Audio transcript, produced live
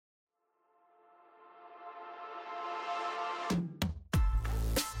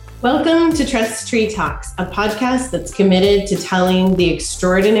Welcome to Trust Tree Talks, a podcast that's committed to telling the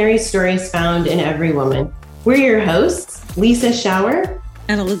extraordinary stories found in every woman. We're your hosts, Lisa Schauer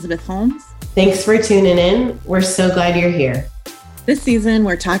and Elizabeth Holmes. Thanks for tuning in. We're so glad you're here. This season,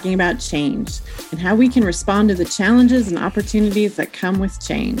 we're talking about change and how we can respond to the challenges and opportunities that come with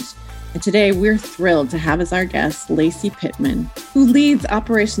change. And today, we're thrilled to have as our guest Lacey Pittman, who leads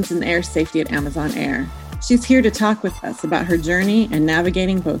operations and air safety at Amazon Air. She's here to talk with us about her journey and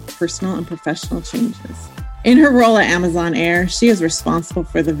navigating both personal and professional changes. In her role at Amazon Air, she is responsible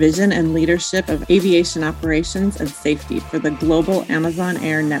for the vision and leadership of aviation operations and safety for the global Amazon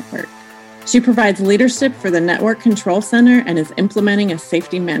Air network. She provides leadership for the Network Control Center and is implementing a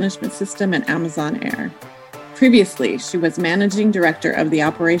safety management system at Amazon Air. Previously, she was managing director of the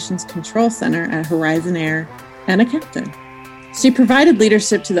Operations Control Center at Horizon Air and a captain. She provided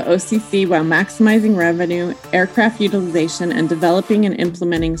leadership to the OCC while maximizing revenue, aircraft utilization, and developing and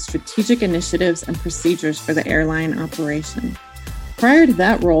implementing strategic initiatives and procedures for the airline operation. Prior to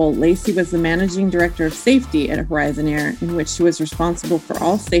that role, Lacey was the managing director of safety at Horizon Air, in which she was responsible for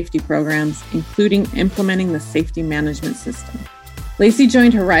all safety programs, including implementing the safety management system. Lacey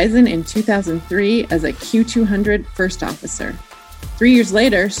joined Horizon in 2003 as a Q200 first officer. 3 years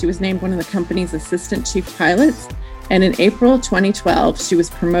later, she was named one of the company's assistant chief pilots, and in April 2012, she was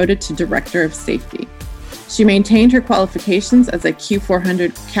promoted to Director of Safety. She maintained her qualifications as a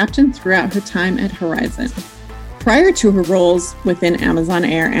Q400 captain throughout her time at Horizon. Prior to her roles within Amazon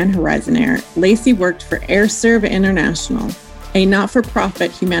Air and Horizon Air, Lacey worked for AirServe International, a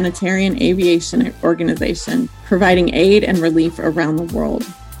not-for-profit humanitarian aviation organization providing aid and relief around the world.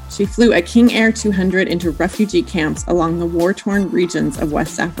 She flew a King Air 200 into refugee camps along the war-torn regions of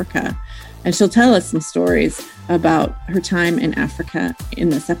West Africa, and she'll tell us some stories about her time in Africa in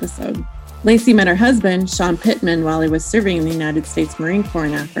this episode. Lacey met her husband, Sean Pittman, while he was serving in the United States Marine Corps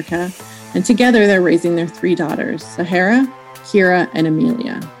in Africa, and together they're raising their 3 daughters, Sahara, Kira, and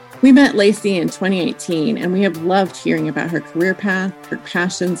Amelia. We met Lacey in 2018, and we have loved hearing about her career path, her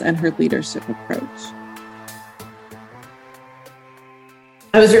passions, and her leadership approach.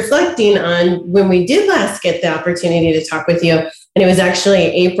 I was reflecting on when we did last get the opportunity to talk with you, and it was actually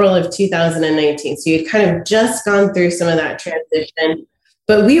April of 2019. So you'd kind of just gone through some of that transition,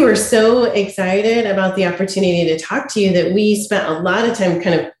 but we were so excited about the opportunity to talk to you that we spent a lot of time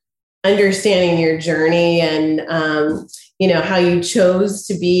kind of understanding your journey and, how you chose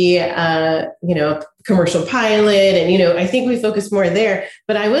to be, a commercial pilot. And, I think we focused more there,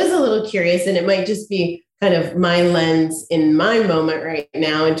 but I was a little curious, and it might just be kind of my lens in my moment right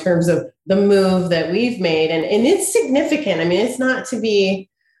now in terms of the move that we've made. And it's significant. I mean, it's not to be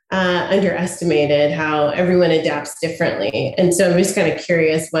underestimated how everyone adapts differently. And so I'm just kind of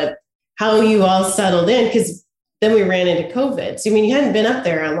curious how you all settled in, because then we ran into COVID. So, you hadn't been up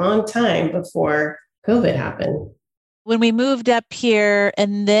there a long time before COVID happened. When we moved up here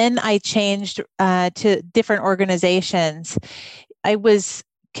and then I changed to different organizations, I was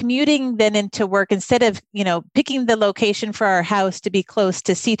commuting then into work instead of, picking the location for our house to be close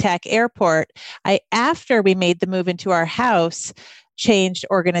to SeaTac Airport. After we made the move into our house, changed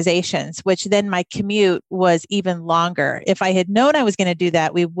organizations, which then my commute was even longer. If I had known I was going to do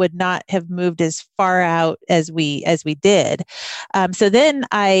that, we would not have moved as far out as we did. So then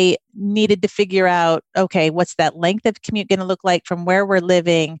I needed to figure out, okay, what's that length of commute going to look like from where we're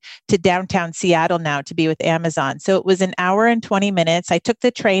living to downtown Seattle now to be with Amazon. So it was an hour and 20 minutes. I took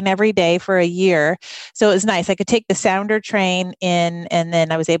the train every day for a year. So it was nice. I could take the Sounder train in, and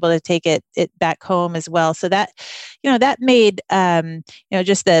then I was able to take it back home as well. So that, that made,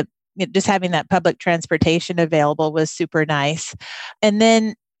 just having that public transportation available was super nice. And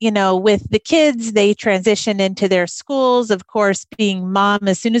then, with the kids, they transitioned into their schools. Of course, being mom,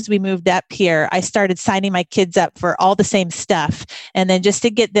 as soon as we moved up here, I started signing my kids up for all the same stuff. And then just to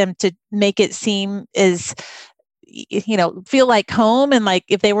get them to make it seem as feel like home. And like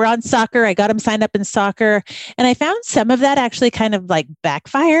if they were on soccer, I got them signed up in soccer. And I found some of that actually kind of like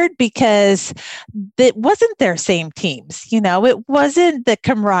backfired because it wasn't their same teams. It wasn't the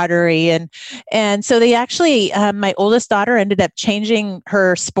camaraderie. And so they actually, my oldest daughter ended up changing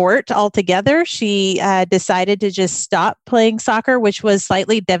her sport altogether. She decided to just stop playing soccer, which was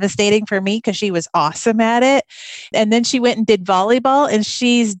slightly devastating for me because she was awesome at it. And then she went and did volleyball, and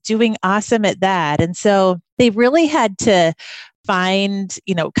she's doing awesome at that. And so they really had to find,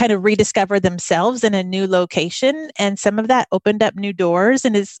 kind of rediscover themselves in a new location. And some of that opened up new doors,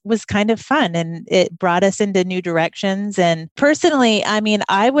 and it was kind of fun, and it brought us into new directions. And personally,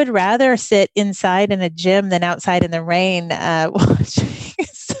 I would rather sit inside in a gym than outside in the rain watching.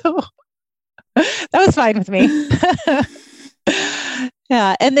 So that was fine with me.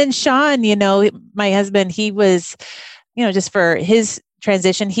 Yeah. And then Sean, my husband, he was, just for his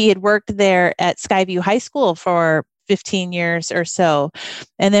transition, he had worked there at Skyview High School for 15 years or so.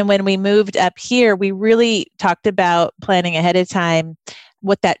 And then when we moved up here, we really talked about planning ahead of time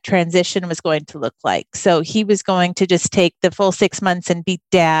what that transition was going to look like. So he was going to just take the full 6 months and be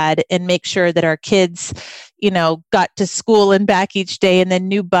dad and make sure that our kids, got to school and back each day, and then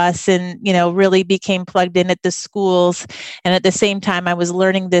new bus, and, really became plugged in at the schools. And at the same time, I was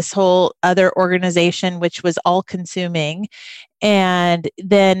learning this whole other organization, which was all consuming. And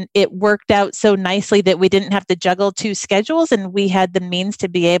then it worked out so nicely that we didn't have to juggle two schedules, and we had the means to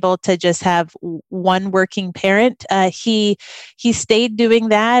be able to just have one working parent. He stayed doing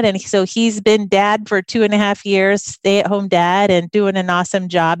that. And so he's been dad for 2.5 years, stay-at-home dad, and doing an awesome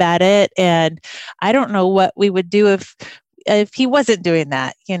job at it. And I don't know what we would do if he wasn't doing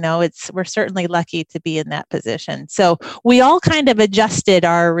that. We're certainly lucky to be in that position. So we all kind of adjusted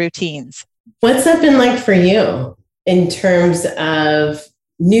our routines. What's that been like for you in terms of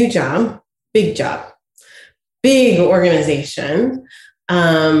new job, big organization,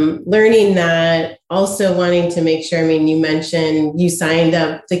 learning that, also wanting to make sure, you mentioned you signed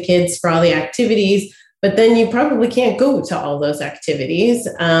up the kids for all the activities, but then you probably can't go to all those activities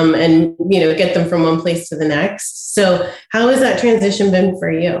and, get them from one place to the next. So how has that transition been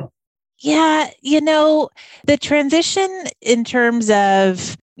for you? Yeah, the transition in terms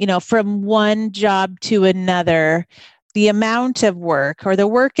of, from one job to another, the amount of work or the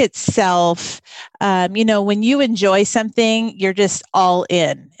work itself, when you enjoy something, you're just all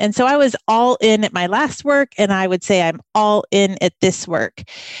in. And so I was all in at my last work, and I would say I'm all in at this work.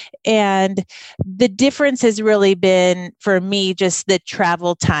 And the difference has really been for me just the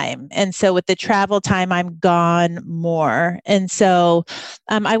travel time. And so with the travel time, I'm gone more. And so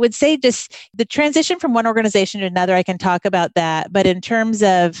I would say just the transition from one organization to another, I can talk about that. But in terms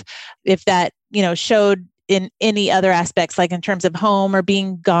of if that, showed in any other aspects, like in terms of home or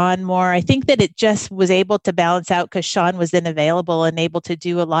being gone more, I think that it just was able to balance out because Sean was then available and able to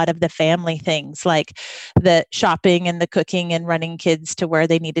do a lot of the family things like the shopping and the cooking and running kids to where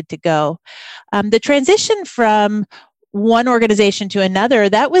they needed to go. The transition from one organization to another,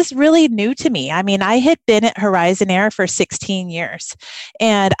 that was really new to me. I had been at Horizon Air for 16 years,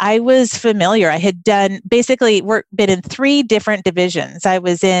 and I was familiar. I had been in 3 different divisions. I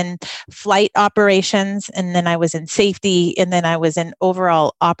was in flight operations, and then I was in safety, and then I was in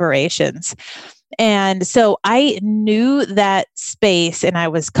overall operations. And so I knew that space and I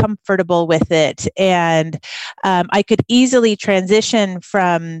was comfortable with it. And I could easily transition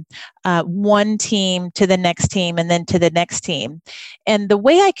from one team to the next team and then to the next team. And the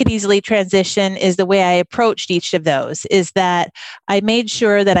way I could easily transition is the way I approached each of those, is that I made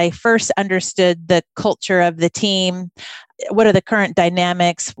sure that I first understood the culture of the team. What are the current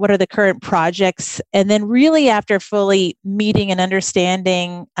dynamics? What are the current projects? And then really after fully meeting and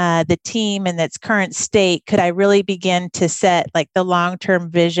understanding the team and its current state, could I really begin to set like the long-term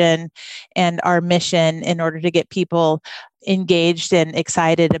vision and our mission in order to get people engaged and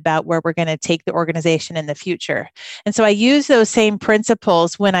excited about where we're going to take the organization in the future. And so I used those same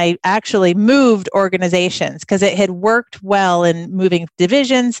principles when I actually moved organizations, because it had worked well in moving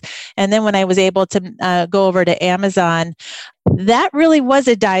divisions. And then when I was able to go over to Amazon, that really was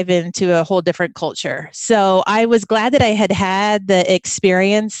a dive into a whole different culture. So I was glad that I had had the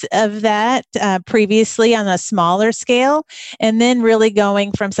experience of that previously on a smaller scale, and then really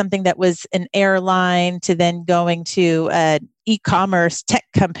going from something that was an airline to then going to an e-commerce tech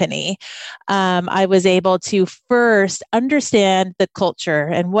company. I was able to first understand the culture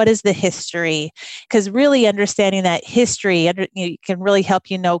and what is the history, because really understanding that history can really help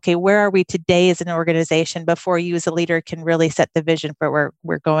okay, where are we today as an organization before you as a leader can really set the vision for where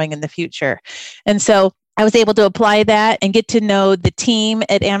we're going in the future. And so I was able to apply that and get to know the team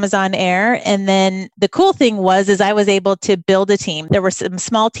at Amazon Air. And then the cool thing was I was able to build a team. There were some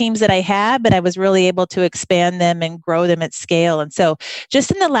small teams that I had, but I was really able to expand them and grow them at scale. And so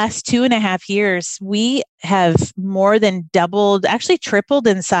just in the last 2.5 years, we have more than doubled, actually tripled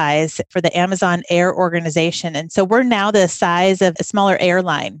in size for the Amazon Air organization. And so we're now the size of a smaller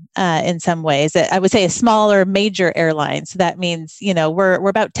airline in some ways. I would say a smaller major airline. So that means, we're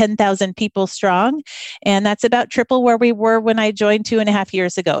about 10,000 people strong. And that's about triple where we were when I joined 2.5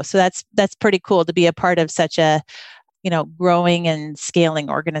 years ago. So that's pretty cool to be a part of such a, growing and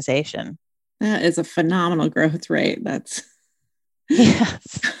scaling organization. That is a phenomenal growth rate. That's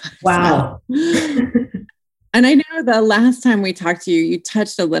yes. Wow. And I know the last time we talked to you, you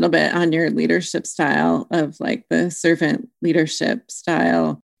touched a little bit on your leadership style of like the servant leadership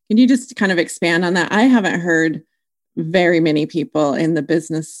style. Can you just kind of expand on that? I haven't heard very many people in the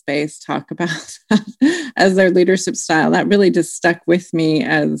business space talk about as their leadership style. That really just stuck with me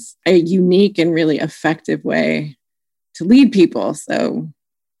as a unique and really effective way to lead people. So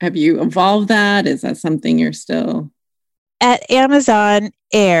have you evolved that? Is that something you're still? At Amazon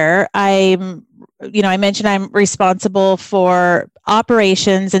Air, I mentioned I'm responsible for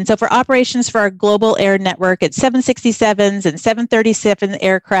operations. And so for operations for our global air network, it's 767s and 737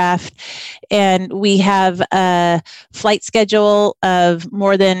 aircraft. And we have a flight schedule of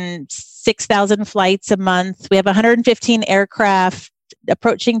more than 6,000 flights a month. We have 115 aircraft,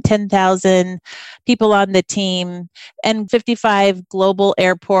 approaching 10,000 people on the team, and 55 global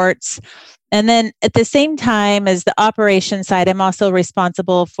airports. And then at the same time as the operation side, I'm also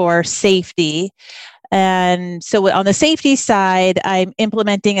responsible for safety. And so on the safety side, I'm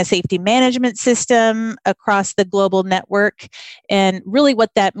implementing a safety management system across the global network. And really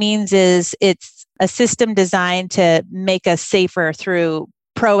what that means is it's a system designed to make us safer through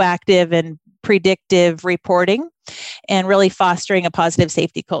proactive and predictive reporting and really fostering a positive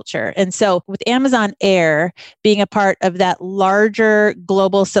safety culture. And so with Amazon Air being a part of that larger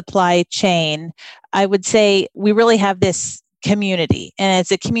global supply chain, I would say we really have this community, and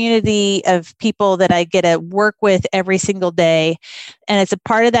it's a community of people that I get to work with every single day. And it's a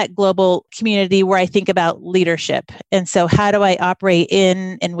part of that global community where I think about leadership. And so how do I operate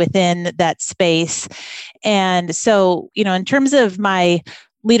in and within that space? And so, in terms of my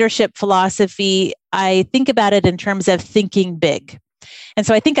leadership philosophy, I think about it in terms of thinking big. And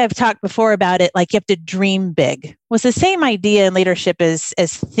so I think I've talked before about it, like you have to dream big. Well, it's the same idea in leadership as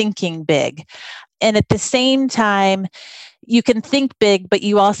thinking big. And at the same time, you can think big, but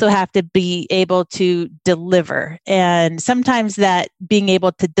you also have to be able to deliver. And sometimes that being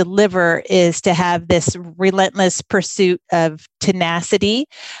able to deliver is to have this relentless pursuit of tenacity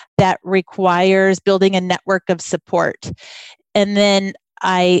that requires building a network of support. And then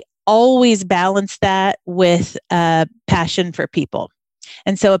I always balance that with a passion for people.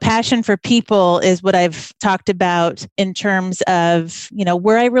 And so a passion for people is what I've talked about in terms of,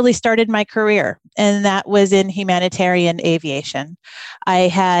 where I really started my career. And that was in humanitarian aviation. I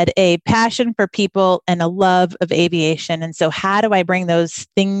had a passion for people and a love of aviation. And so how do I bring those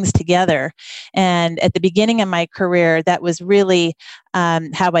things together? And at the beginning of my career, that was really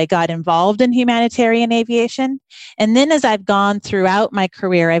how I got involved in humanitarian aviation. And then as I've gone throughout my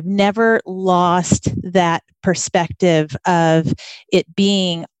career, I've never lost that perspective of it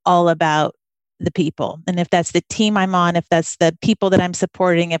being all about the people. And if that's the team I'm on, if that's the people that I'm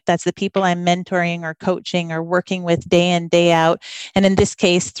supporting, if that's the people I'm mentoring or coaching or working with day in, day out, and in this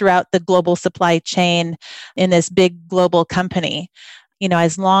case, throughout the global supply chain in this big global company,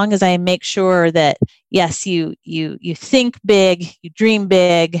 as long as I make sure that, yes, you think big, you dream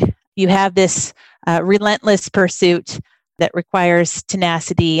big, you have this relentless pursuit that requires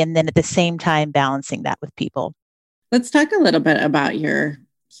tenacity, and then at the same time balancing that with people. Let's talk a little bit about your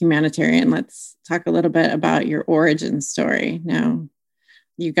humanitarian. Let's talk a little bit about your origin story. Now,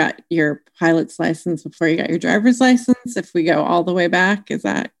 you got your pilot's license before you got your driver's license, if we go all the way back. Is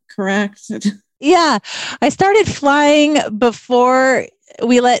that correct? Yeah, I started flying before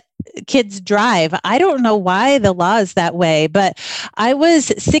we let kids drive. I don't know why the law is that way, but I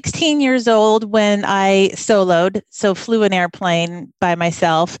was 16 years old when I soloed, so flew an airplane by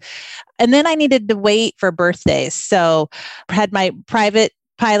myself. And then I needed to wait for birthdays. So I had my private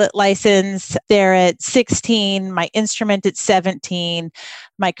pilot license there at 16, my instrument at 17,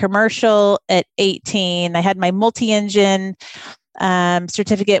 my commercial at 18. I had my multi-engine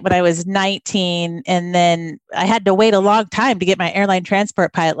certificate when I was 19. And then I had to wait a long time to get my airline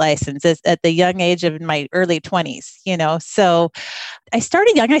transport pilot license at the young age of my early 20s, So I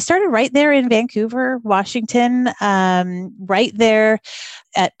started young. I started right there in Vancouver, Washington, right there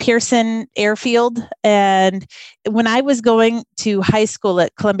at Pearson Airfield. And when I was going to high school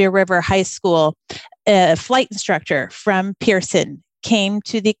at Columbia River High School, a flight instructor from Pearson came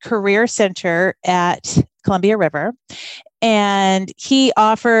to the Career Center at Columbia River, and he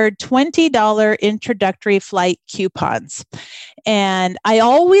offered $20 introductory flight coupons. And I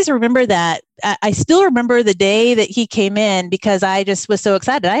always remember that. I still remember the day that he came in because I just was so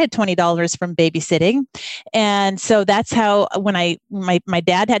excited. I had $20 from babysitting. And so that's how, when my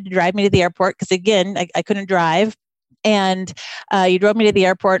dad had to drive me to the airport, because again, I couldn't drive. And you drove me to the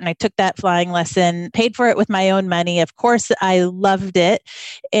airport and I took that flying lesson, paid for it with my own money. Of course, I loved it.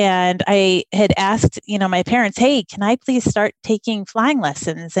 And I had asked, my parents, hey, can I please start taking flying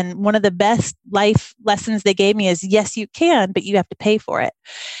lessons? And one of the best life lessons they gave me is, yes, you can, but you have to pay for it.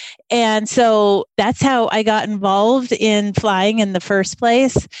 And so that's how I got involved in flying in the first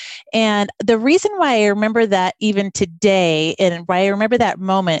place. And the reason why I remember that even today and why I remember that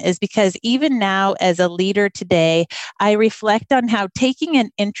moment is because even now as a leader today, I reflect on how taking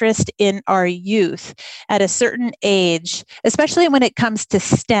an interest in our youth at a certain age, especially when it comes to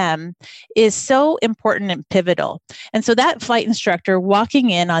STEM, is so important and pivotal. And so that flight instructor walking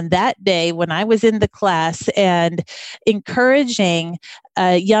in on that day when I was in the class and encouraging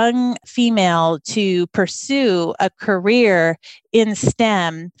a young female to pursue a career in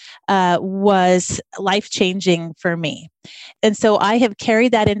STEM was life-changing for me. And so I have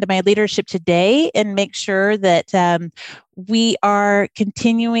carried that into my leadership today and make sure that we are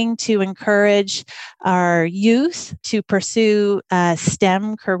continuing to encourage our youth to pursue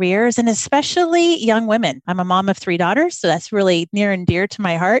STEM careers, and especially young women. I'm a mom of 3 daughters, so that's really near and dear to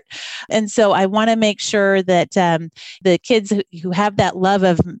my heart. And so I want to make sure that the kids who have that love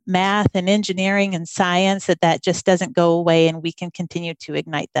of math and engineering and science, that just doesn't go away and we can continue to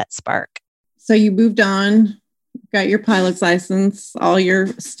ignite that spark. So you moved on, got your pilot's license, all your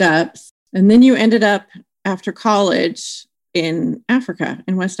steps, and then you ended up after college in Africa,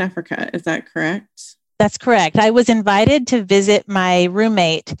 in West Africa. Is that correct? That's correct. I was invited to visit my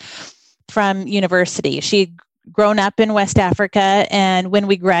roommate from university. She'd grown up in West Africa, and when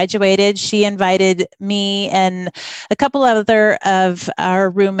we graduated, she invited me and a couple other of our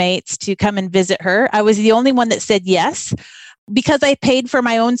roommates to come and visit her. I was the only one that said yes, because I paid for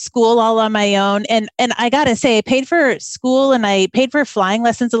my own school all on my own. And I got to say, I paid for school and I paid for flying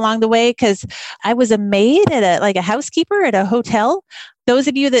lessons along the way because I was a maid at a housekeeper at a hotel. Those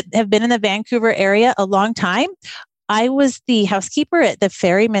of you that have been in the Vancouver area a long time, I was the housekeeper at the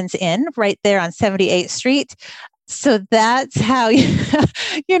Ferryman's Inn right there on 78th Street. So that's how,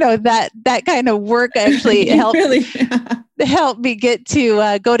 that kind of work actually helped. Really? Helped me get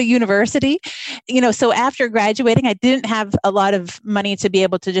to go to university. So after graduating, I didn't have a lot of money to be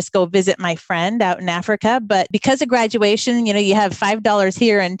able to just go visit my friend out in Africa. But because of graduation, you have $5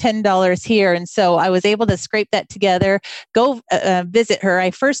 here and $10 here. And so I was able to scrape that together, go visit her.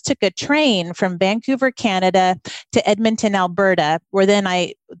 I first took a train from Vancouver, Canada to Edmonton, Alberta, where then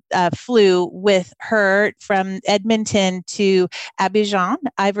I flew with her from Edmonton to Abidjan,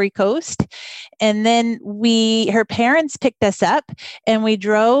 Ivory Coast. And then her parents picked us up and we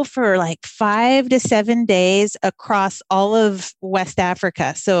drove for like 5 to 7 days across all of West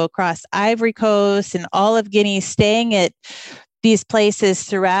Africa. So across Ivory Coast and all of Guinea, staying at these places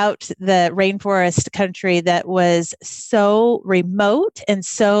throughout the rainforest country that was so remote and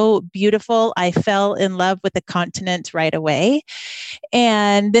so beautiful. I fell in love with the continent right away.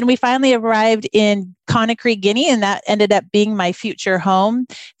 And then we finally arrived in Conakry, Guinea, and that ended up being my future home.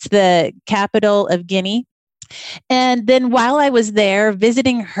 It's the capital of Guinea. And then while I was there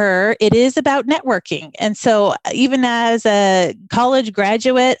visiting her, it is about networking. And so even as a college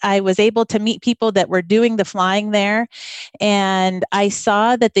graduate, I was able to meet people that were doing the flying there. And I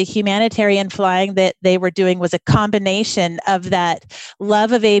saw that the humanitarian flying that they were doing was a combination of that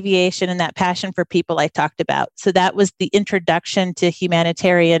love of aviation and that passion for people I talked about. So that was the introduction to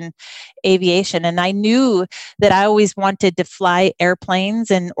humanitarian aviation. And I knew that I always wanted to fly airplanes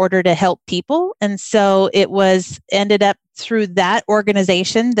in order to help people. And so it ended up through that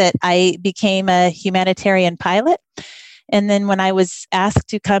organization that I became a humanitarian pilot. And then when I was asked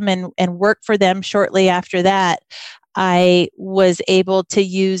to come and work for them shortly after that, I was able to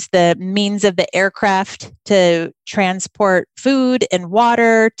use the means of the aircraft to transport food and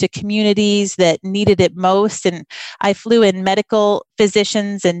water to communities that needed it most. And I flew in medical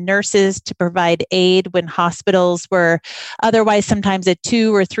physicians and nurses to provide aid when hospitals were otherwise sometimes a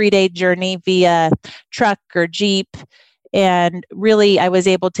 2 or 3 day journey via truck or Jeep. And really, I was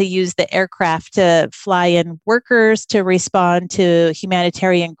able to use the aircraft to fly in workers to respond to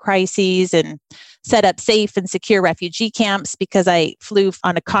humanitarian crises and set up safe and secure refugee camps because I flew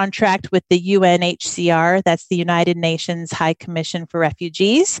on a contract with the UNHCR, that's the United Nations High Commission for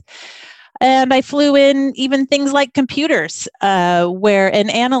Refugees. And I flew in even things like computers, where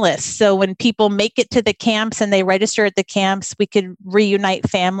an analyst. So when people make it to the camps and they register at the camps, we could reunite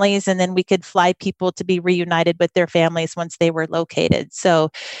families and then we could fly people to be reunited with their families once they were located.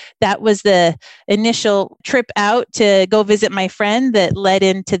 So that was the initial trip out to go visit my friend that led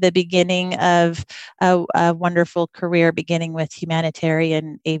into the beginning of a wonderful career beginning with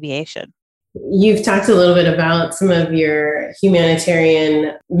humanitarian aviation. You've talked a little bit about some of your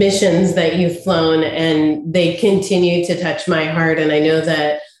humanitarian missions that you've flown, and they continue to touch my heart. And I know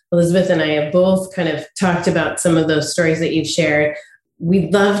that Elizabeth and I have both kind of talked about some of those stories that you've shared.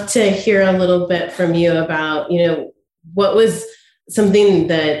 We'd love to hear a little bit from you about, what was something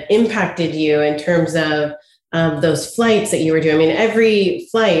that impacted you in terms of those flights that you were doing. I mean, every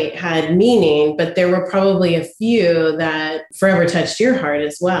flight had meaning, but there were probably a few that forever touched your heart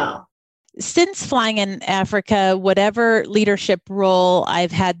as well. Since flying in Africa, whatever leadership role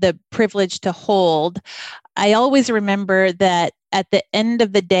I've had the privilege to hold, I always remember that at the end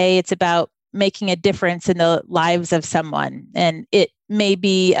of the day, it's about making a difference in the lives of someone. And it may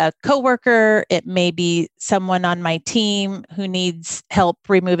be a coworker, it may be someone on my team who needs help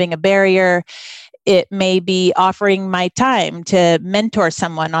removing a barrier. It may be offering my time to mentor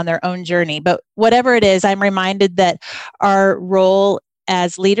someone on their own journey. But whatever it is, I'm reminded that our role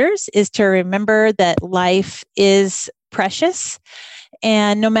as leaders is to remember that life is precious.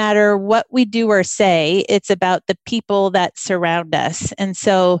 And no matter what we do or say, it's about the people that surround us. And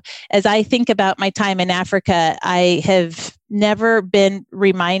so as I think about my time in Africa, I have never been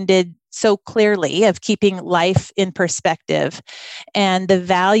reminded so clearly of keeping life in perspective and the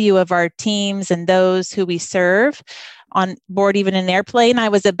value of our teams and those who we serve. On board even an airplane, I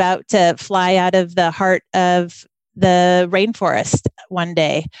was about to fly out of the heart of the rainforest one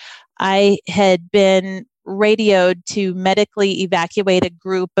day. I had been radioed to medically evacuate a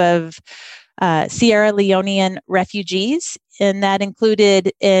group of Sierra Leonean refugees, and that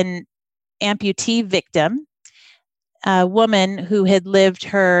included an amputee victim, a woman who had lived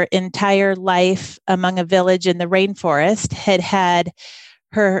her entire life among a village in the rainforest, had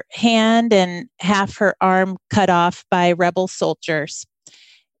her hand and half her arm cut off by rebel soldiers.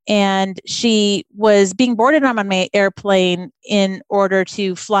 And she was being boarded on my airplane in order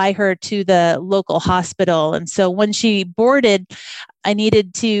to fly her to the local hospital. And so when she boarded, I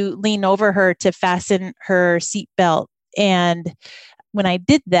needed to lean over her to fasten her seatbelt. And when I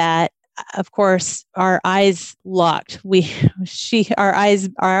did that, of course, our eyes locked. Our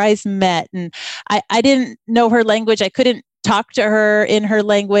eyes met, and I didn't know her language. I couldn't talk to her in her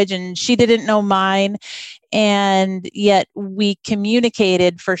language, and she didn't know mine. And yet we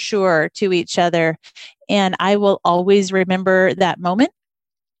communicated for sure to each other. And I will always remember that moment.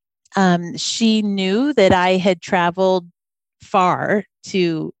 She knew that I had traveled far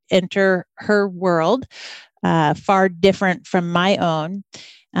to enter her world, far different from my own.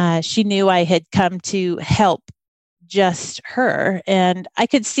 She knew I had come to help just her. And I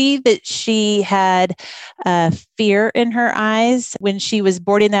could see that she had fear in her eyes when she was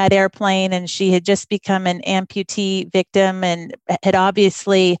boarding that airplane, and she had just become an amputee victim and had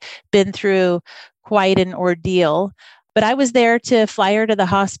obviously been through quite an ordeal. But I was there to fly her to the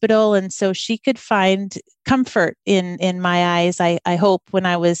hospital, and so she could find comfort in my eyes, I hope, when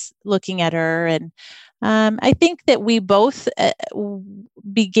I was looking at her. And I think that we both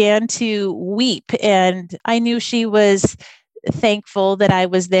began to weep, and I knew she was thankful that I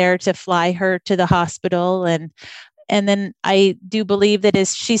was there to fly her to the hospital. And then I do believe that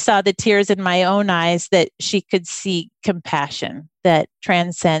as she saw the tears in my own eyes, that she could see compassion that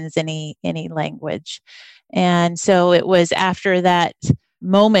transcends any language. And so it was after that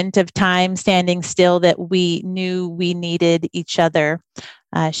moment of time standing still that we knew we needed each other.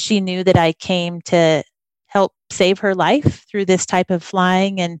 She knew that I came to help save her life through this type of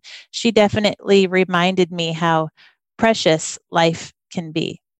flying, and she definitely reminded me how precious life can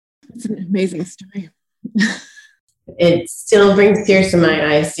be. It's an amazing story. It still brings tears to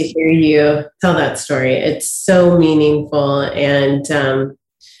my eyes to hear you tell that story. It's so meaningful, and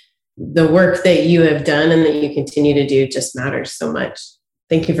the work that you have done and that you continue to do just matters so much.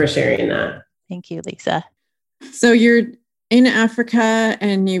 Thank you for sharing that. Thank you, Lisa. So you're in Africa,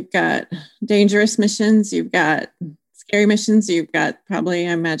 and you've got dangerous missions, you've got scary missions, you've got probably,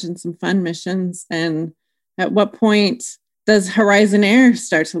 I imagine, some fun missions. And at what point does Horizon Air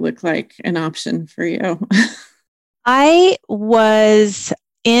start to look like an option for you? I was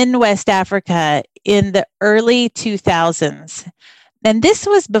in West Africa in the early 2000s. And this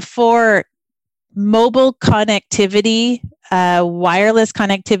was before mobile connectivity, wireless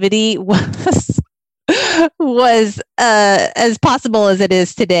connectivity was as possible as it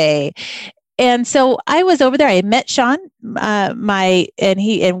is today. And so I was over there. I met Sean, and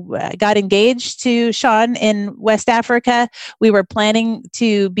got engaged to Sean in West Africa. We were planning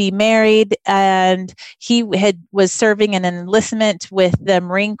to be married, and he was serving in an enlistment with the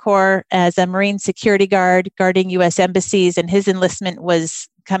Marine Corps as a Marine security guard, guarding U.S. embassies, and his enlistment was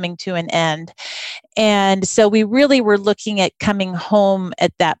coming to an end. And so we really were looking at coming home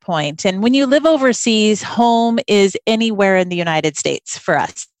at that point. And when you live overseas, home is anywhere in the United States for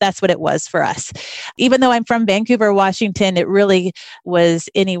us. That's what it was for us. Even though I'm from Vancouver, Washington, it really was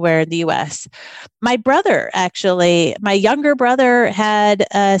anywhere in the US. My brother, actually, my younger brother had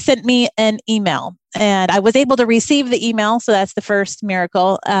sent me an email. And I was able to receive the email. So that's the first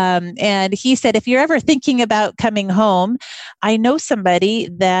miracle. And he said, if you're ever thinking about coming home, I know somebody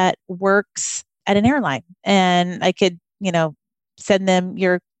that works at an airline and I could, send them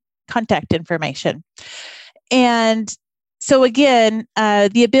your contact information. And so again,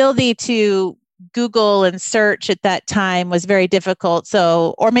 the ability to Google and search at that time was very difficult.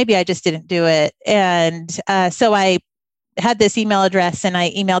 So, or maybe I just didn't do it. And so I had this email address and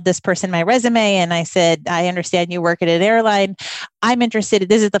I emailed this person my resume and I said, I understand you work at an airline. I'm interested.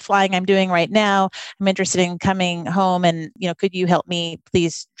 This is the flying I'm doing right now. I'm interested in coming home and, could you help me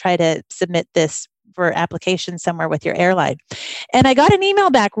please try to submit this for application somewhere with your airline? And I got an email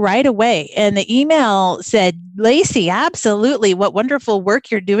back right away. And the email said, Lacey, absolutely. What wonderful work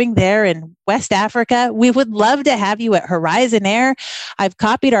you're doing there in West Africa. We would love to have you at Horizon Air. I've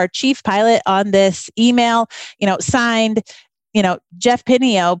copied our chief pilot on this email, signed, Jeff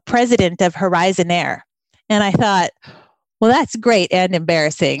Pinio, president of Horizon Air. And I thought, well, that's great and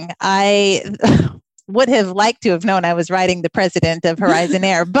embarrassing. I would have liked to have known I was writing the president of Horizon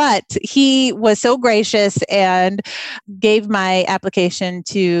Air, but he was so gracious and gave my application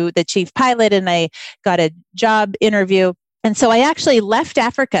to the chief pilot and I got a job interview. And so I actually left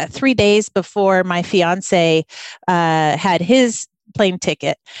Africa 3 days before my fiance had his plane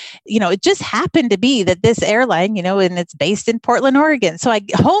ticket. It just happened to be that this airline, and it's based in Portland, Oregon. So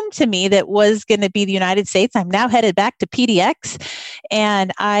home to me that was going to be the United States. I'm now headed back to PDX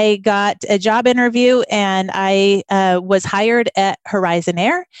and I got a job interview and I was hired at Horizon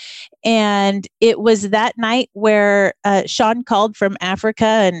Air. And it was that night where Sean called from Africa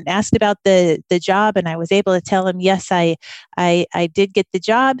and asked about the job. And I was able to tell him, yes, I did get the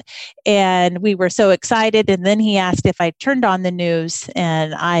job. And we were so excited. And then he asked if I turned on the news.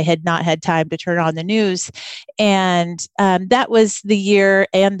 And I had not had time to turn on the news. And that was the year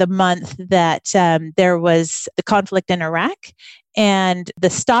and the month that there was the conflict in Iraq. And the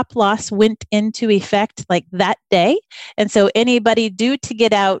stop loss went into effect like that day. And so anybody due to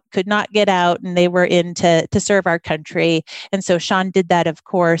get out could not get out and they were in to serve our country. And so Sean did that, of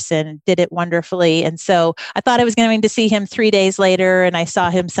course, and did it wonderfully. And so I thought I was going to see him 3 days later and I saw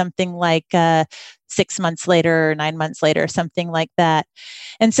him something like 6 months later, 9 months later, something like that.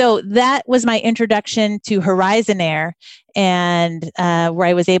 And so that was my introduction to Horizon Air and where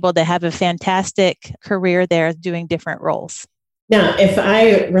I was able to have a fantastic career there doing different roles. Now, if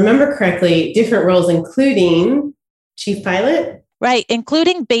I remember correctly, different roles, including chief pilot? Right,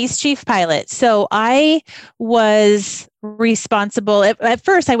 including base chief pilot. So I was responsible. At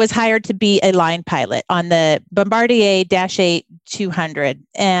first, I was hired to be a line pilot on the Bombardier Dash 8 200.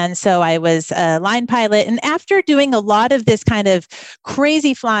 And so I was a line pilot. And after doing a lot of this kind of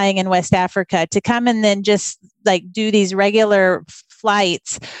crazy flying in West Africa, to come and then just do these regular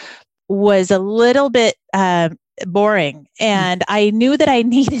flights was a little bit boring. And I knew that I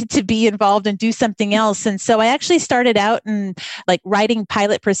needed to be involved and do something else. And so I actually started out in writing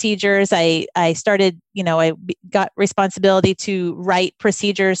pilot procedures. I started, I got responsibility to write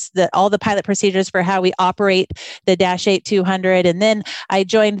procedures, all the pilot procedures for how we operate the Dash 8 200. And then I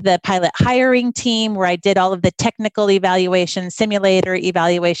joined the pilot hiring team where I did all of the technical evaluations, simulator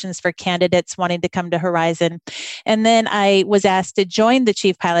evaluations for candidates wanting to come to Horizon. And then I was asked to join the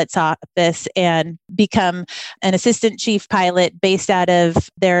chief pilot's office and become an assistant chief pilot based out of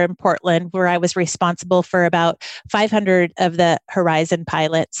there in Portland, where I was responsible for about 500 of the Horizon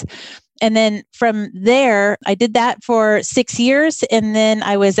pilots. And then from there, I did that for 6 years. And then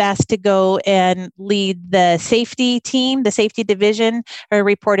I was asked to go and lead the safety team, the safety division, or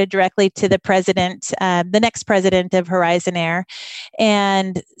reported directly to the president, the next president of Horizon Air.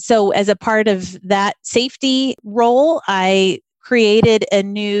 And so as a part of that safety role, I created a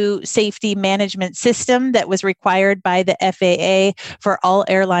new safety management system that was required by the FAA for all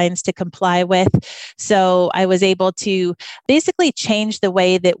airlines to comply with. So I was able to basically change the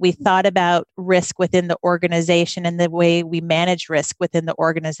way that we thought about risk within the organization and the way we manage risk within the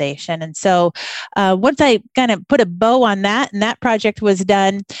organization. And so once I kind of put a bow on that and that project was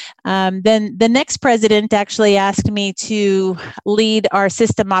done, then the next president actually asked me to lead our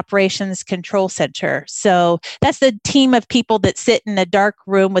system operations control center. So that's the team of people that that sit in a dark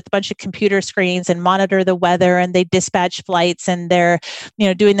room with a bunch of computer screens and monitor the weather, and they dispatch flights, and they're,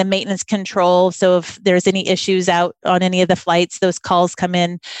 doing the maintenance control. So if there's any issues out on any of the flights, those calls come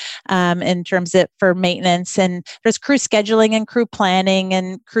in terms of for maintenance. And there's crew scheduling and crew planning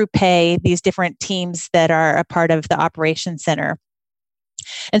and crew pay, these different teams that are a part of the operations center.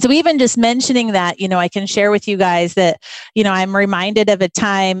 And so even just mentioning that, I can share with you guys that, I'm reminded of a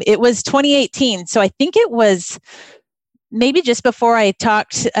time, it was 2018. So I think it was maybe just before I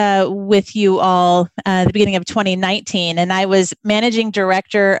talked with you all at the beginning of 2019, and I was managing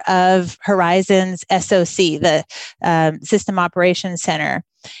director of Horizon's SOC, the System Operations Center.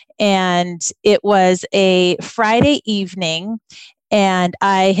 And it was a Friday evening, and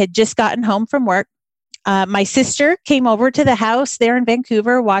I had just gotten home from work. My sister came over to the house there in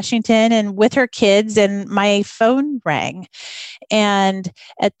Vancouver, Washington, and with her kids, and my phone rang. And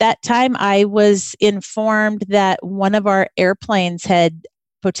at that time, I was informed that one of our airplanes had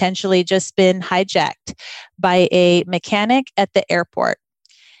potentially just been hijacked by a mechanic at the airport.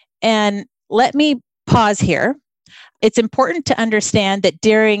 And let me pause here. It's important to understand that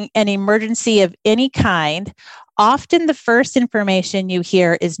during an emergency of any kind, often the first information you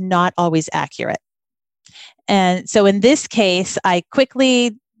hear is not always accurate. And so in this case, I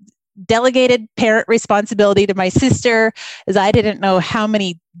quickly delegated parent responsibility to my sister, as I didn't know how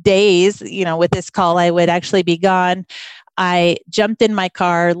many days, with this call I would actually be gone. I jumped in my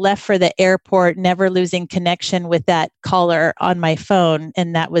car, left for the airport, never losing connection with that caller on my phone.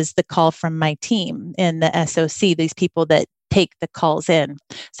 And that was the call from my team in the SOC, these people that take the calls in.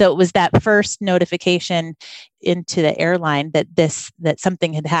 So it was that first notification into the airline that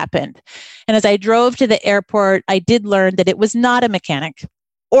something had happened. And as I drove to the airport, I did learn that it was not a mechanic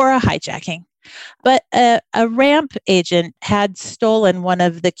or a hijacking, but a ramp agent had stolen one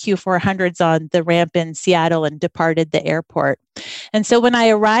of the Q400s on the ramp in Seattle and departed the airport. And so when I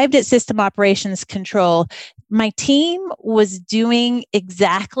arrived at System Operations Control, my team was doing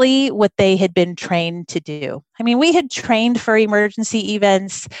exactly what they had been trained to do. I mean, we had trained for emergency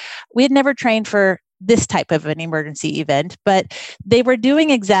events. We had never trained for this type of an emergency event, but they were doing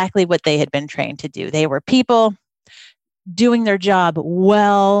exactly what they had been trained to do. They were people doing their job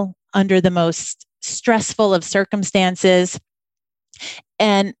well under the most stressful of circumstances.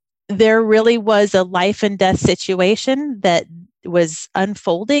 And there really was a life and death situation that was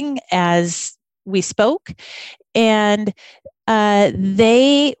unfolding as we spoke. And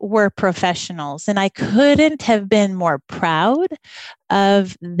they were professionals. And I couldn't have been more proud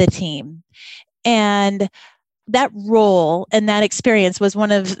of the team. And that role and that experience was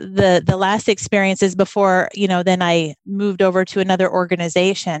one of the last experiences before, then I moved over to another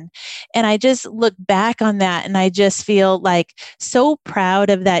organization. And I just look back on that and I just feel like so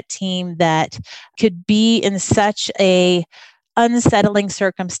proud of that team that could be in such a unsettling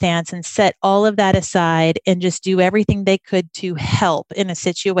circumstance and set all of that aside and just do everything they could to help in a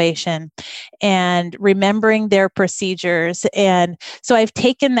situation and remembering their procedures. And so I've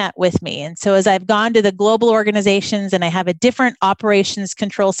taken that with me. And so as I've gone to the global organizations and I have a different operations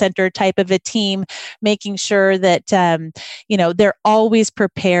control center type of a team, making sure that, they're always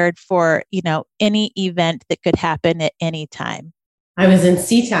prepared for, any event that could happen at any time. I was in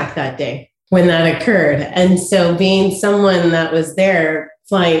SeaTac that day when that occurred. And so being someone that was there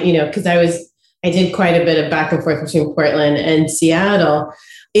flying, because I did quite a bit of back and forth between Portland and Seattle,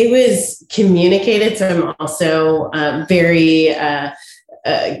 it was communicated. So I'm also very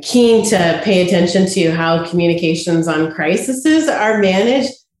keen to pay attention to how communications on crises are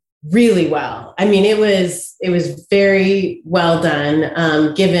managed really well. I mean, it was very well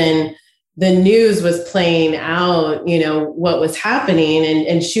done, given the news was playing out, what was happening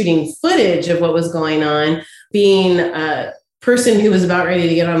and shooting footage of what was going on. Being a person who was about ready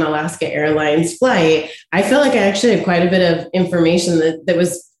to get on Alaska Airlines flight, I felt like I actually had quite a bit of information that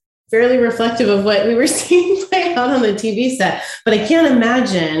was fairly reflective of what we were seeing play out on the TV set. But I can't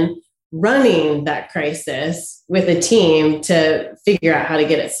imagine running that crisis with a team to figure out how to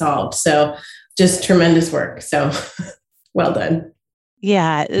get it solved. So just tremendous work. So well done.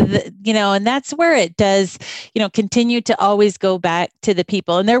 Yeah, and that's where it does, continue to always go back to the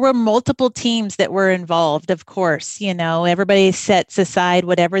people. And there were multiple teams that were involved, of course. Everybody sets aside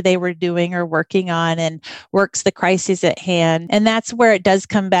whatever they were doing or working on and works the crisis at hand. And that's where it does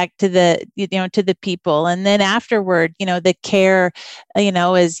come back to to the people. And then afterward, the care,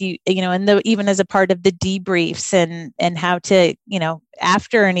 as even as a part of the debriefs and how to,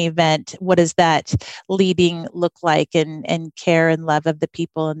 after an event, what does that leading look like and care and love of the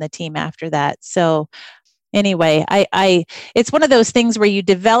people and the team after that. So anyway, I it's one of those things where you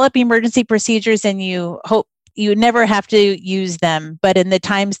develop emergency procedures and you hope you never have to use them, but in the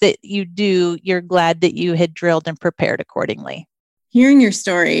times that you do, you're glad that you had drilled and prepared accordingly. Hearing your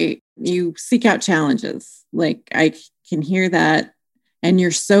story, you seek out challenges. Like I can hear that. And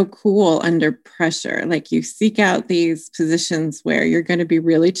you're so cool under pressure. Like you seek out these positions where you're going to be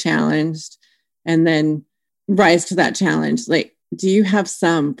really challenged and then rise to that challenge. Like, do you have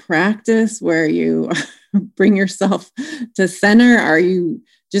some practice where you bring yourself to center? Are you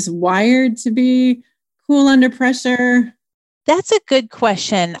just wired to be cool under pressure? That's a good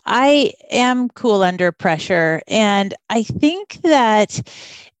question. I am cool under pressure. And I think that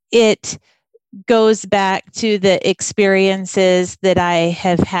it goes back to the experiences that I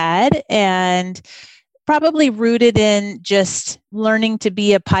have had and probably rooted in just learning to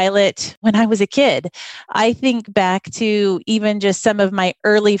be a pilot when I was a kid. I think back to even just some of my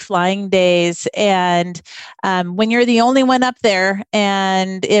early flying days, and when you're the only one up there,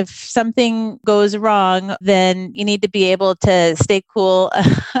 and if something goes wrong, then you need to be able to stay cool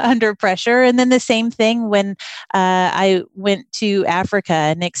under pressure. And then the same thing when I went to Africa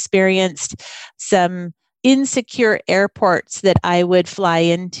and experienced some insecure airports that I would fly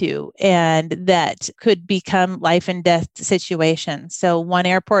into and that could become life and death situations. So one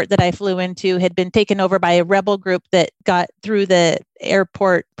airport that I flew into had been taken over by a rebel group that got through the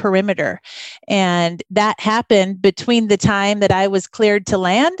airport perimeter. And that happened between the time that I was cleared to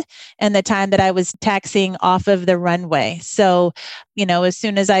land and the time that I was taxiing off of the runway. So, as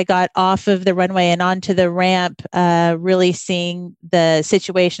soon as I got off of the runway and onto the ramp, really seeing the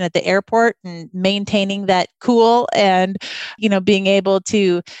situation at the airport and maintaining that cool and, being able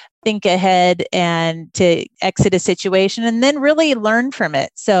to think ahead and to exit a situation and then really learn from it.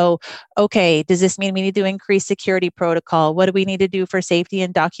 So, okay, does this mean we need to increase security protocol? What do we need to do for safety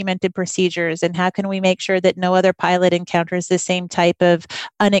and documented procedures? And how can we make sure that no other pilot encounters the same type of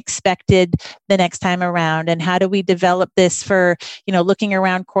unexpected the next time around? And how do we develop this for, looking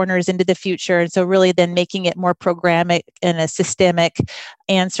around corners into the future? And so really then making it more programmatic and a systemic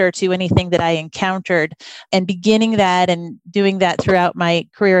answer to anything that I encountered, and beginning that and doing that throughout my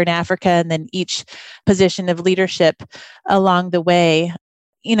career in Africa, and then each position of leadership along the way.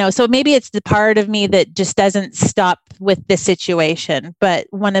 So maybe it's the part of me that just doesn't stop with the situation. But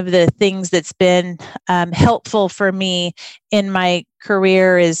one of the things that's been helpful for me in my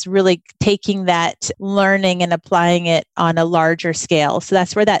career is really taking that learning and applying it on a larger scale. So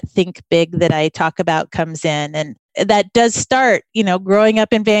that's where that think big that I talk about comes in. And that does start, growing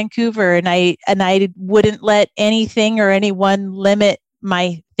up in Vancouver, and I wouldn't let anything or anyone limit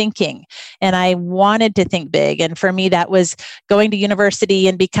my thinking. And I wanted to think big. And for me, that was going to university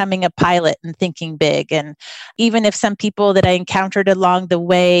and becoming a pilot and thinking big. And even if some people that I encountered along the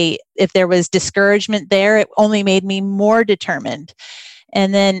way, if there was discouragement there, it only made me more determined.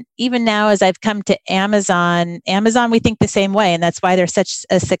 And then even now, as I've come to Amazon, we think the same way. And that's why they're such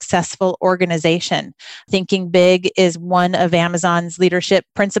a successful organization. Thinking big is one of Amazon's leadership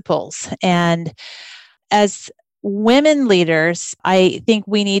principles. And as women leaders, I think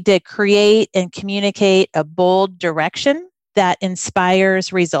we need to create and communicate a bold direction that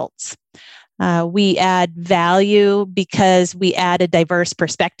inspires results. We add value because we add a diverse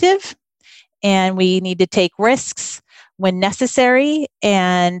perspective, and we need to take risks when necessary.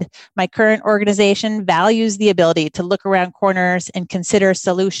 And my current organization values the ability to look around corners and consider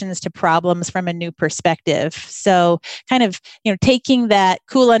solutions to problems from a new perspective. So kind of, taking that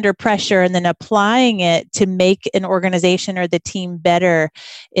cool under pressure and then applying it to make an organization or the team better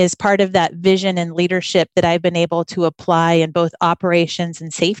is part of that vision and leadership that I've been able to apply in both operations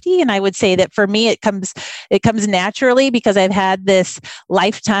and safety. And I would say that for me, it comes naturally because I've had this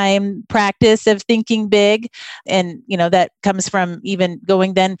lifetime practice of thinking big. And, that comes from even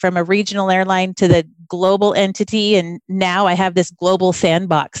going then from a regional airline to the global entity. And now I have this global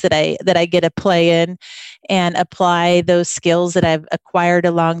sandbox that I get to play in and apply those skills that I've acquired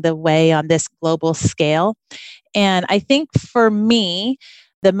along the way on this global scale. And I think for me,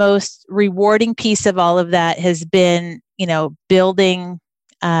 the most rewarding piece of all of that has been, building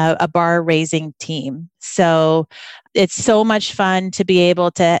a bar raising team. So it's so much fun to be able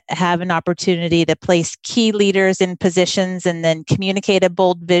to have an opportunity to place key leaders in positions and then communicate a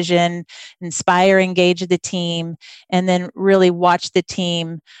bold vision, inspire, engage the team, and then really watch the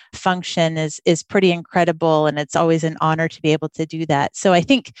team function is pretty incredible. And it's always an honor to be able to do that. So I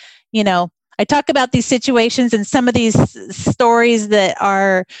think, I talk about these situations and some of these stories that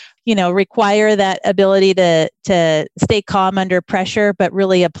are, require that ability to stay calm under pressure, but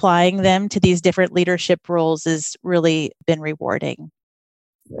really applying them to these different leadership roles has really been rewarding.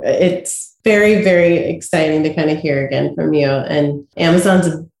 It's very, very exciting to kind of hear again from you. And Amazon's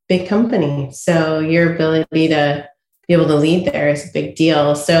a big company. So your ability to be able to lead there is a big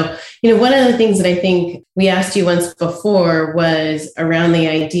deal. So, one of the things that I think we asked you once before was around the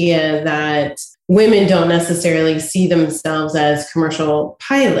idea that women don't necessarily see themselves as commercial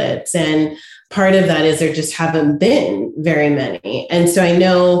pilots. And part of that is there just haven't been very many. And so I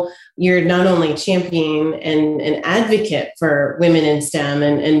know you're not only championing and an advocate for women in STEM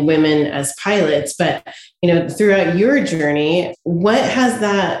and women as pilots, but, throughout your journey, what has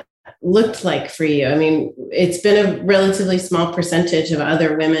that looked like for you? I mean, it's been a relatively small percentage of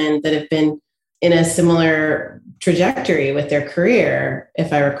other women that have been in a similar trajectory with their career,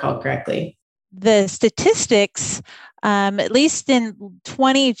 if I recall correctly. The statistics, at least in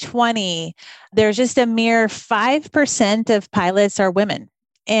 2020, there's just a mere 5% of pilots are women.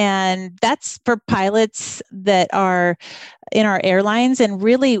 And that's for pilots that are in our airlines. And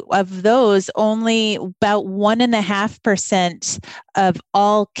really, of those, only about 1.5% of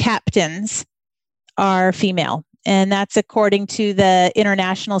all captains are female. And that's according to the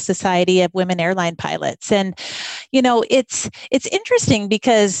International Society of Women Airline Pilots. And, it's interesting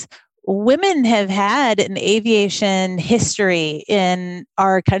because women have had an aviation history in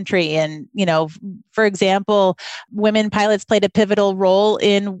our country. And, for example, women pilots played a pivotal role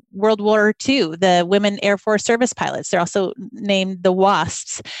in World War II, the Women Air Force Service Pilots. They're also named the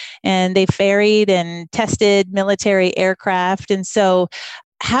WASPs, and they ferried and tested military aircraft. And so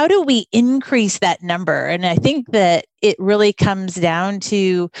how do we increase that number? And I think that it really comes down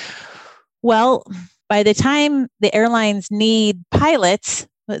to, well, by the time the airlines need pilots,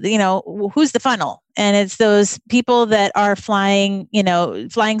 who's the funnel? And it's those people that are flying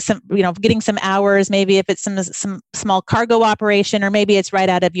some, getting some hours, maybe if it's some small cargo operation, or maybe it's right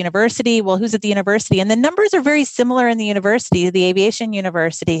out of university. Well, who's at the university? And the numbers are very similar in the aviation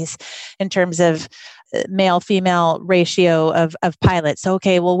universities, in terms of male-female ratio of pilots.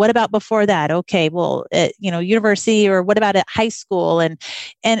 Okay, well, what about before that? Okay, well, at, university, or what about at high school? And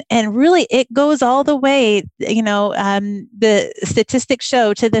really, it goes all the way. The statistics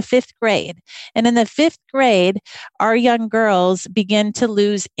show to the 5th grade, and in the 5th grade, our young girls begin to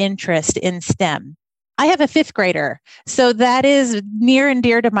lose interest in STEM. I have a 5th grader, so that is near and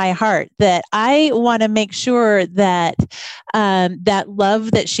dear to my heart, that I want to make sure that that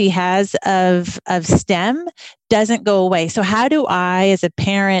love that she has of STEM doesn't go away. So how do I, as a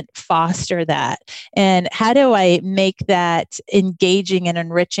parent, foster that? And how do I make that engaging and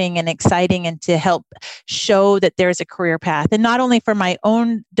enriching and exciting, and to help show that there's a career path? And not only for my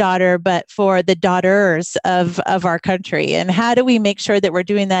own daughter, but for the daughters of our country. And how do we make sure that we're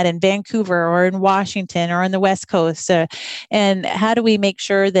doing that in Vancouver or in Washington or on the West Coast? And how do we make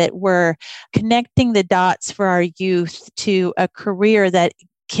sure that we're connecting the dots for our youth to a career that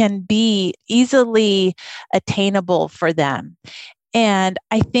can be easily attainable for them? And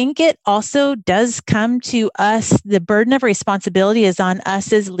I think it also does come to us. The burden of responsibility is on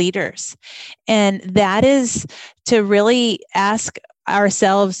us as leaders. And that is to really ask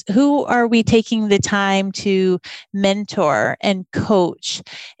ourselves, who are we taking the time to mentor and coach?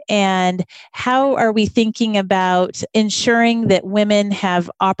 And how are we thinking about ensuring that women have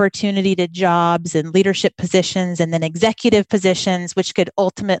opportunity to jobs and leadership positions, and then executive positions, which could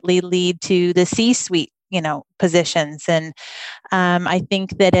ultimately lead to the C-suite, positions? And I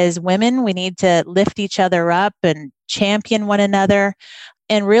think that as women, we need to lift each other up and champion one another.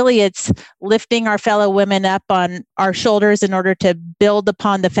 And really, it's lifting our fellow women up on our shoulders in order to build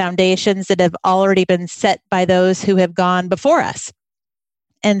upon the foundations that have already been set by those who have gone before us.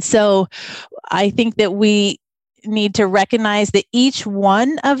 And so I think that we need to recognize that each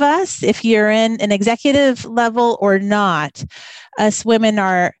one of us, if you're in an executive level or not, us women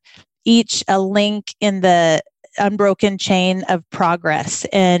are each a link in the unbroken chain of progress.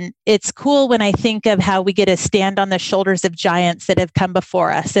 And it's cool when I think of how we get to stand on the shoulders of giants that have come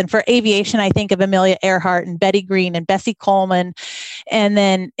before us. And for aviation, I think of Amelia Earhart and Betty Green and Bessie Coleman. And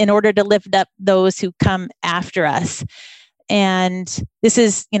then in order to lift up those who come after us. And this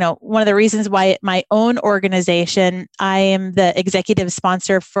is, one of the reasons why at my own organization, I am the executive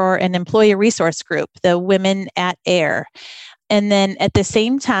sponsor for an employee resource group, the Women at Air. And then at the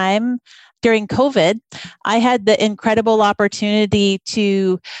same time, during COVID, I had the incredible opportunity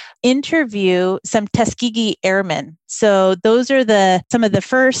to interview some Tuskegee Airmen. So those are some of the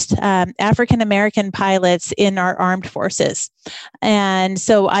first African-American pilots in our armed forces. And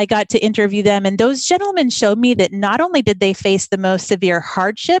so I got to interview them. And those gentlemen showed me that not only did they face the most severe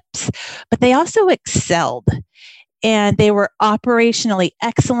hardships, but they also excelled. And they were operationally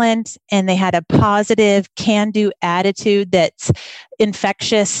excellent, and they had a positive can-do attitude that's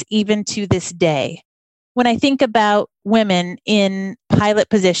infectious even to this day. When I think about women in pilot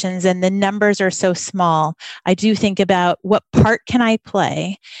positions and the numbers are so small, I do think about what part can I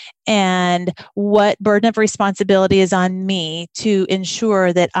play and what burden of responsibility is on me to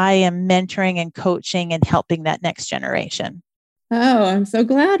ensure that I am mentoring and coaching and helping that next generation. Oh, I'm so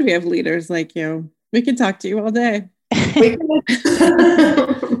glad we have leaders like you. We could talk to you all day.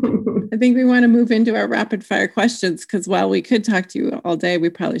 I think we want to move into our rapid fire questions because while we could talk to you all day, we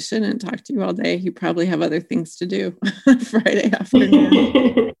probably shouldn't talk to you all day. You probably have other things to do Friday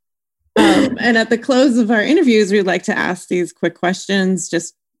afternoon. And at the close of our interviews, we'd like to ask these quick questions.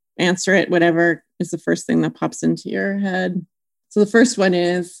 Just answer it, whatever is the first thing that pops into your head. So the first one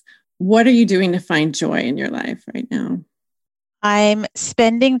is, what are you doing to find joy in your life right now? I'm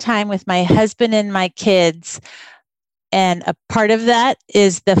spending time with my husband and my kids. And a part of that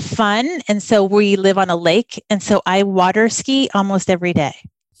is the fun. And so we live on a lake. And so I water ski almost every day.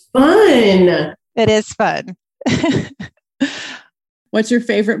 Fun. It is fun. What's your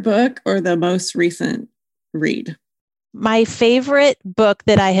favorite book or the most recent read? My favorite book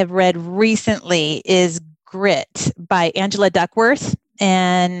that I have read recently is Grit by Angela Duckworth.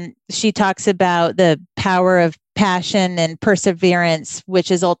 And she talks about the power of passion and perseverance, which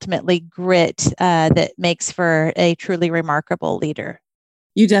is ultimately grit that makes for a truly remarkable leader.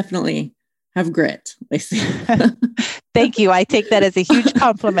 You definitely have grit, Lacey. Thank you. I take that as a huge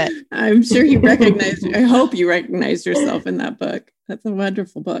compliment. I'm sure I hope you recognized yourself in that book. That's a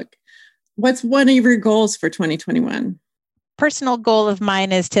wonderful book. What's one of your goals for 2021? Personal goal of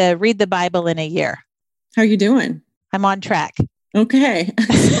mine is to read the Bible in a year. How are you doing? I'm on track. Okay.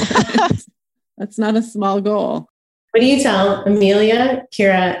 That's not a small goal. What do you tell Amelia,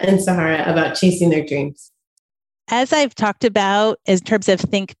 Kira, and Sahara about chasing their dreams? As I've talked about in terms of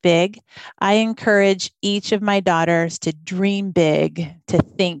think big, I encourage each of my daughters to dream big, to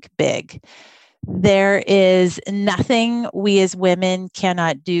think big. There is nothing we as women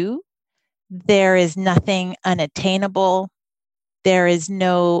cannot do. There is nothing unattainable. There is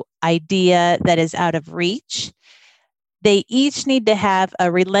no idea that is out of reach. They each need to have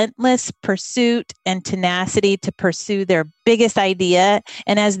a relentless pursuit and tenacity to pursue their biggest idea.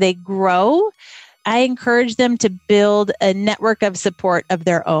 And as they grow, I encourage them to build a network of support of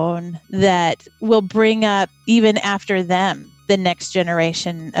their own that will bring up, even after them, the next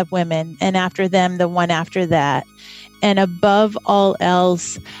generation of women, and after them, the one after that. And above all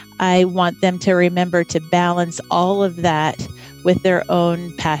else, I want them to remember to balance all of that with their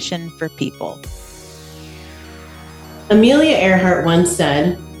own passion for people. Amelia Earhart once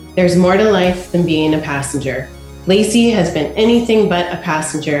said, "There's more to life than being a passenger." Lacey has been anything but a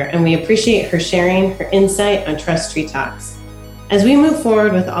passenger, and we appreciate her sharing her insight on Trust Tree Talks. As we move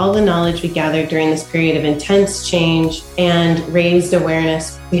forward with all the knowledge we gathered during this period of intense change and raised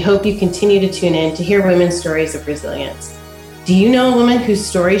awareness, we hope you continue to tune in to hear women's stories of resilience. Do you know a woman whose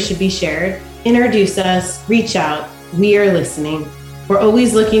story should be shared? Introduce us, reach out. We are listening. We're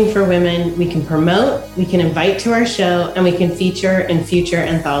always looking for women we can promote, we can invite to our show, and we can feature in future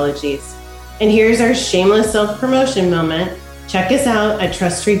anthologies. And here's our shameless self-promotion moment. Check us out at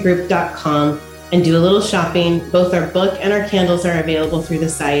trusttreegroup.com and do a little shopping. Both our book and our candles are available through the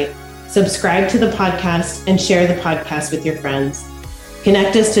site. Subscribe to the podcast and share the podcast with your friends.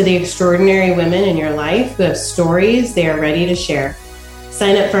 Connect us to the extraordinary women in your life who have stories they are ready to share.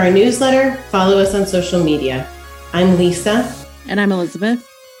 Sign up for our newsletter, follow us on social media. I'm Lisa. And I'm Elizabeth.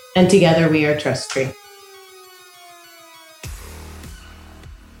 And together we are Trust Tree.